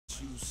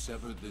you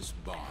sever this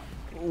bond,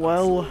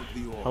 Well, absorb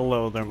the aura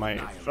hello there, to my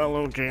annihilate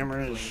fellow and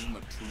gamers. claim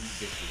a true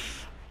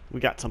victory. We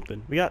got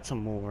something. We got some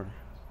more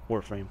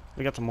Warframe.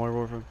 We got some more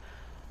Warframe.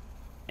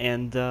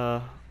 And,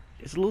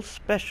 it's a little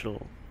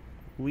special.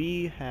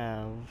 We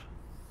have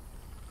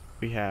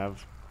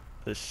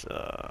this,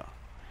 I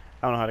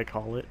don't know how to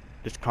call it,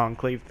 this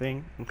conclave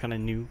thing. I'm kind of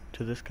new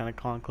to this kind of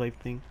conclave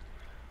thing.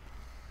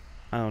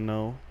 I don't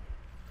know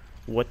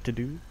what to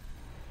do.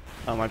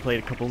 I played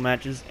a couple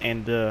matches,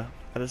 and, as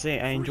I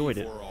say, I enjoyed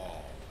it.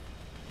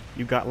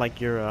 You got,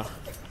 like, your,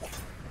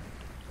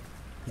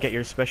 get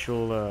your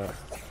special,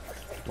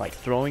 like,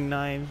 throwing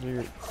knives,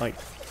 or, like,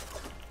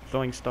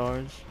 throwing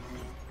stars.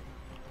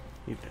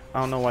 I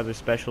don't know why they're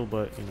special,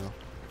 but, you know.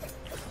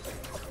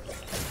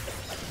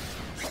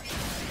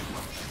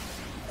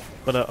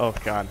 But, oh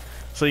god.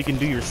 So you can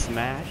do your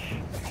smash.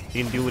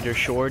 You can do with your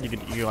sword.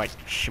 You like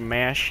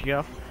smash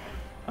stuff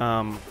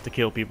to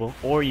kill people,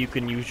 or you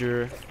can use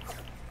your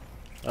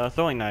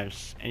throwing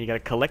knives, and you gotta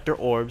collect their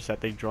orbs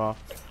that they drop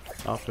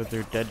off of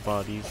their dead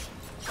bodies.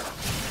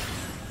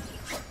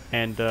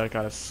 And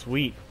got a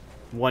sweet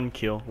 1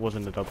 kill.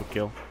 Wasn't a double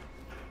kill.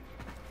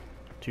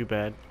 Too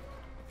bad.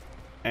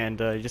 And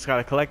you just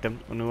gotta collect them,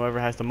 and whoever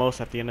has the most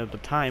at the end of the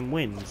time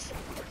wins.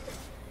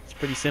 It's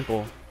pretty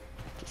simple.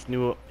 Just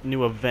new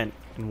event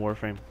in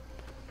Warframe.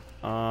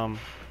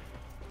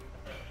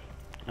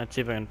 Let's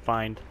see if I can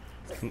find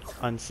an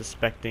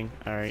unsuspecting.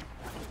 All right,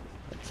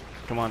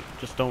 come on,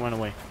 just don't run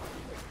away.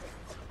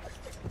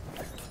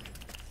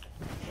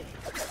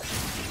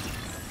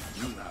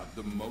 You have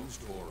the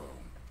most oro.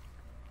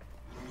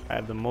 I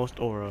have the most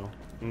oro.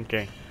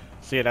 Okay,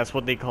 so yeah, that's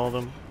what they call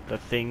them. The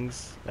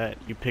things that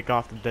you pick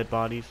off the dead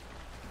bodies.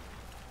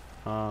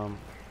 Anyone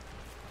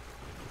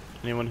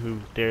who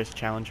dares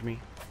challenge me.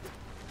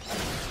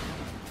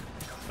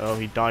 Oh,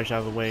 he dodged out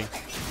of the way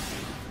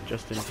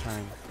just in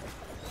time.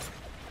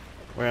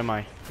 Where am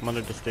I? I'm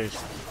under the stairs.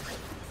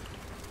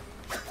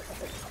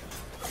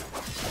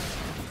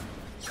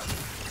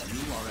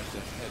 You are at the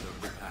head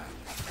of the pack.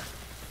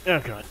 Oh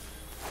god.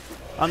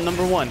 I'm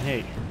number 1.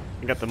 Hey,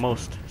 I got the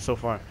most so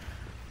far.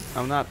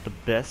 I'm not the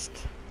best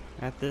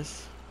at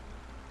this,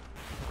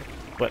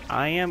 but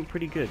I am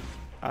pretty good.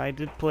 I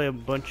did play a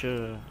bunch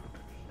of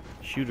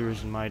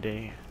shooters in my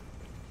day.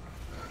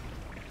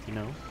 You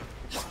know?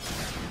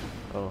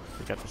 Oh,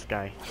 we got this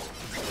guy.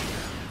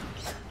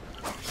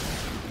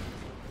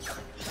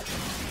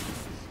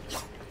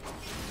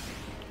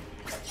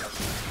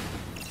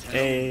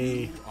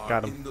 Hey,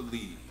 got him.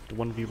 The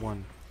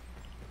 1v1.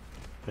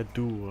 A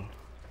duel.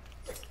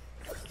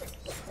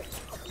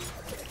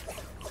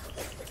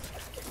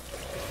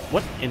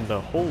 What in the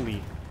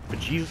holy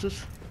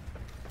bejesus?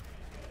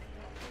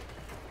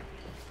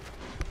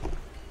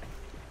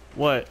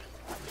 What?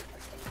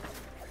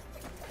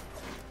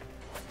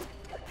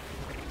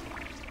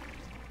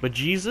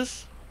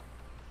 Bejesus?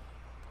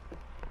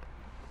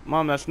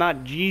 Mom, that's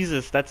not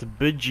Jesus. That's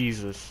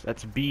bejesus.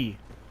 That's B.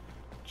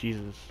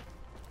 Jesus.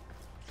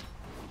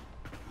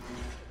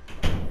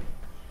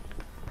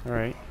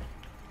 Alright.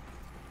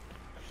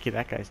 Okay,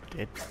 that guy's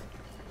dead.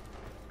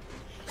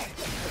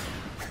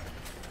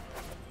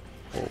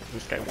 Oh,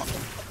 this guy wants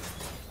him.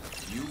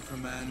 You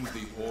command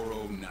the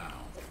oro now.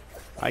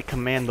 I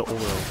command the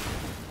oro.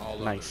 All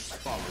Nice.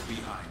 others follow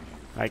behind you.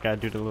 I gotta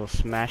do the little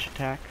smash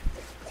attack.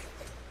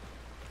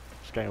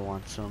 This guy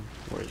wants some.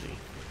 Where is he?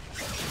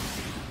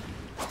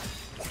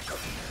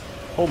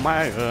 Oh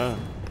my,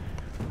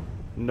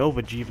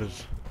 Nova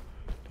Jivas.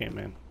 Damn,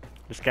 man.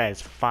 This guy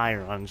has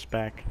fire on his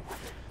back.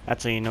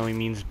 That's how you know he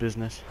means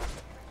business.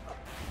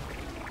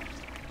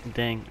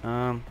 Dang,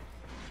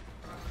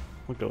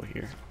 we'll go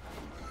here.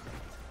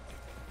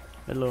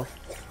 Hello.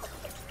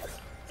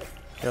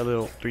 Got a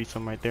little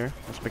threesome right there.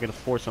 Let's make it a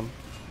foursome.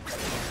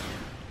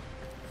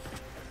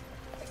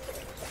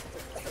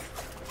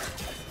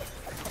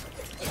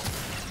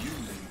 You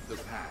lead the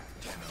pack,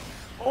 you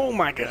know. Oh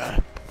my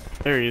god.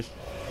 There he is.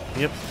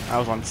 Yep, I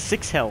was on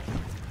 6 health.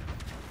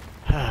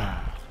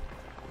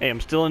 Hey, I'm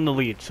still in the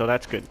lead, so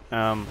that's good.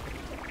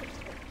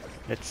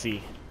 Let's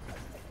see.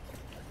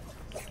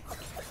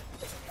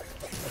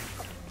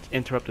 Let's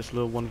interrupt this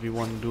little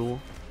 1v1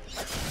 duel.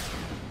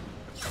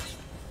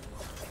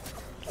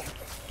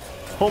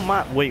 Oh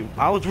my, wait,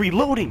 I was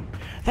reloading!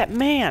 That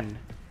man!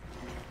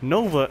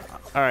 Nova,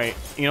 alright,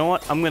 you know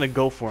what? I'm gonna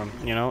go for him,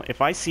 you know?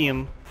 If I see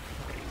him,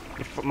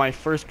 my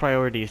first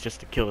priority is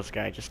just to kill this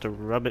guy, just to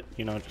rub it,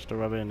 you know, just to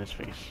rub it in his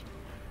face.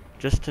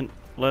 Just to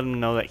let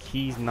him know that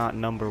he's not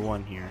number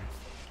 1 here.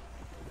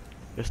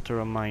 Just to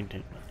remind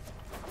him.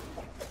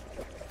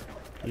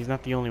 He's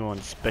not the only one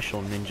with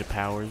special ninja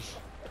powers.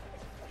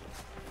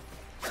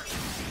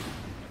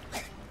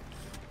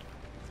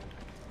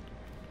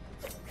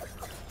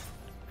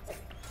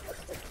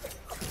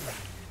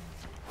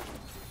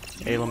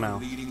 Hey, Lamau.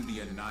 Leading the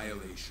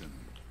annihilation.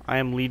 I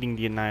am leading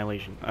the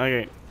annihilation.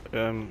 Okay,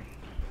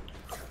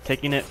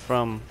 taking it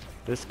from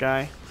this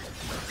guy.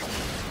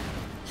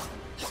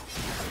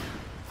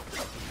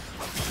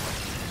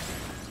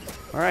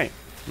 Alright,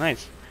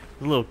 nice.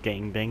 A little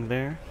gangbang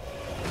there.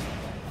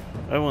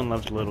 Everyone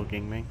loves a little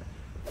gangbang.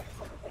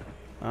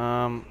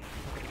 I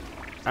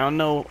don't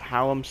know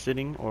how I'm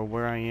sitting or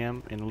where I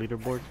am in the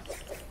leaderboard.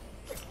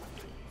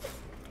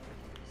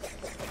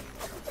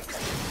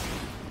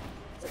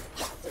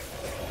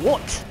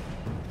 What?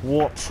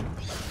 What?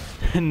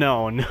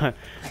 No, no,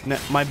 no,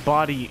 my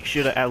body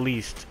should have at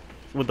least,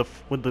 with the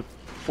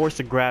force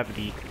of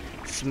gravity,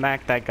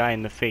 smacked that guy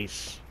in the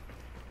face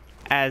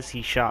as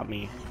he shot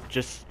me,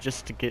 just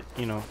to get,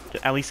 you know,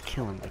 to at least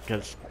kill him,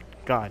 because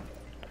God.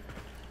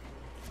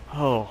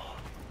 Oh,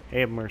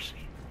 have mercy.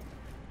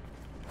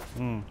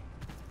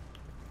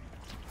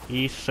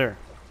 Yes, sir.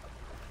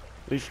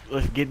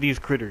 Let's get these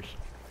critters.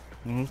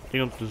 They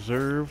don't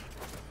deserve.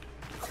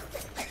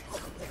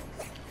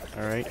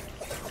 All right.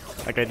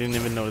 Like I didn't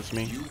even notice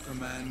me.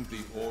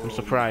 I'm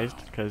surprised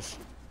because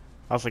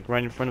I was like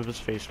right in front of his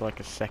face for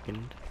like a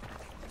second.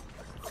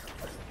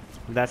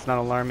 If that's not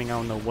alarming, I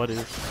don't know what is.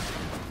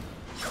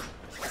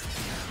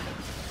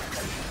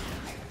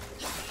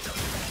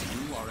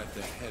 You are at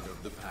the head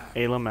of the pack.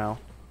 Hey, Lamau.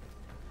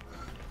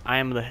 I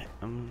am the.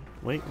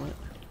 Wait, what?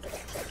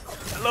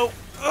 Hello.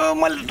 Oh,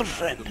 my little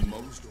friend.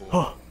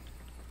 Oh,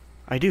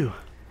 I do.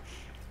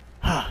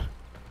 Ha.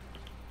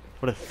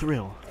 What a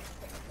thrill.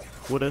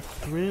 What a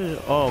thrill.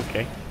 Oh,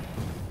 okay.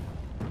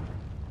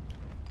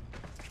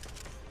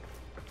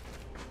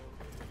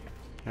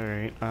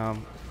 Alright,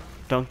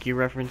 donkey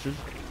references.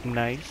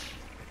 Nice.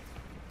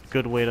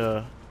 Good way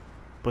to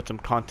put some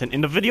content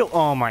in the video.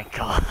 Oh my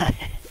god.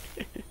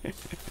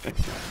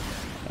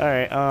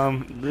 Alright,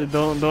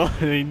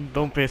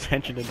 don't pay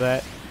attention to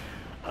that.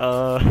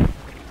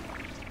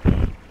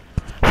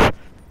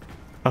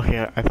 Okay,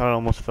 I thought I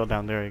almost fell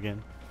down there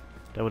again.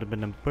 That would have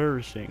been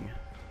embarrassing.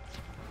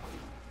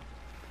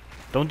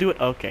 Don't do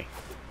it. Okay.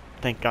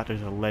 Thank God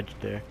there's a ledge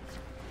there.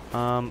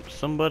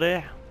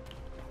 Somebody.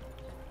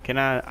 Can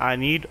I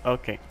need.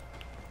 Okay.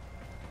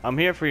 I'm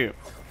here for you.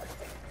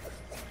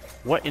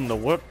 What in the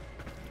world?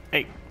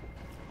 Hey.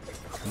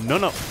 No,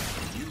 no.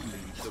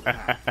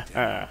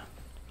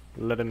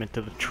 Let him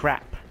into the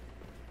trap.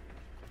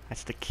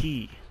 That's the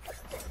key.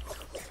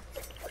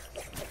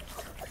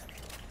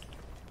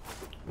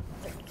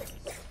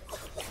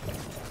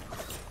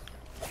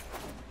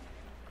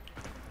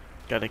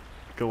 Gotta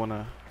go on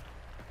a.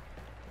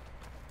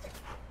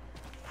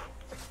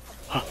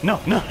 No,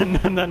 no,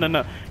 no, no, no,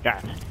 no.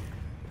 God.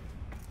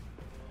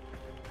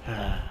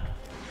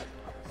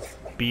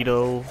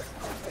 Beto,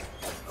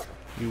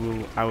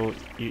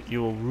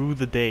 you will rue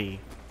the day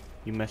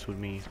you mess with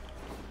me.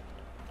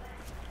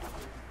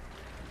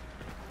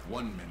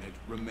 1 minute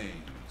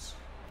remains.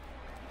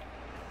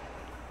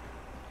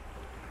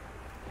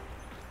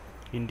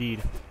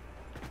 Indeed.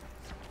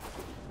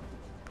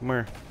 Come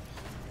here.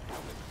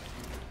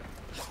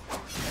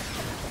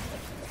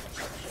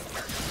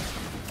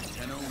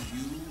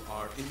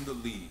 In the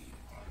lead.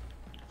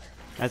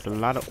 That's a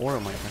lot of aura,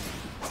 my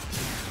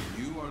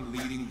friend. You are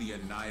leading the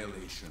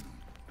annihilation.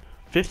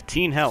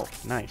 15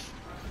 health. Nice.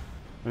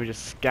 Let me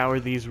just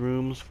scour these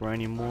rooms for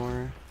any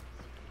more.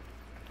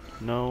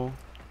 No.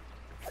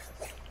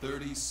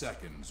 30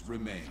 seconds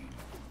remain.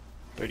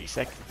 30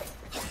 seconds.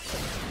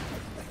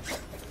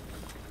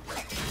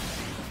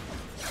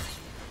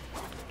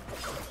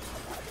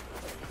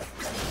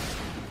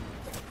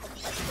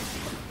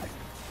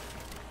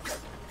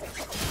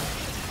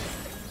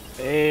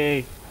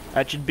 Hey,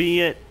 that should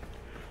be it.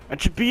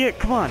 That should be it.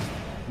 Come on.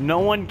 No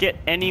one get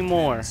any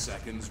more.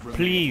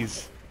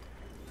 Please.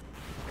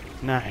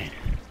 9,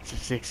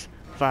 6,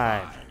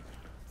 5,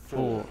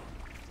 4,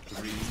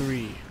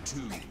 3, 2,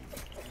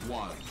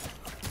 1.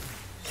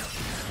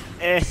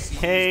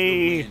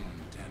 Hey.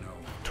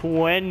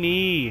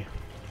 20.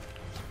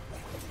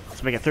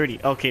 Let's make it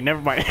 30. Okay,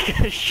 never mind.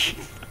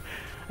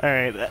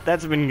 Alright,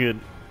 that's been good.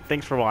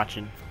 Thanks for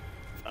watching.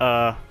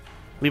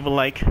 Leave a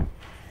like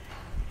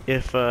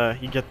if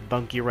you get the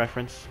donkey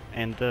reference,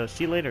 and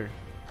see you later.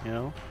 You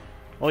know,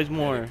 always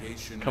more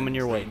coming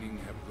your way.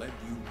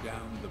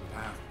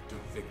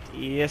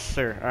 Yes,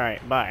 sir. All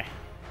right, bye.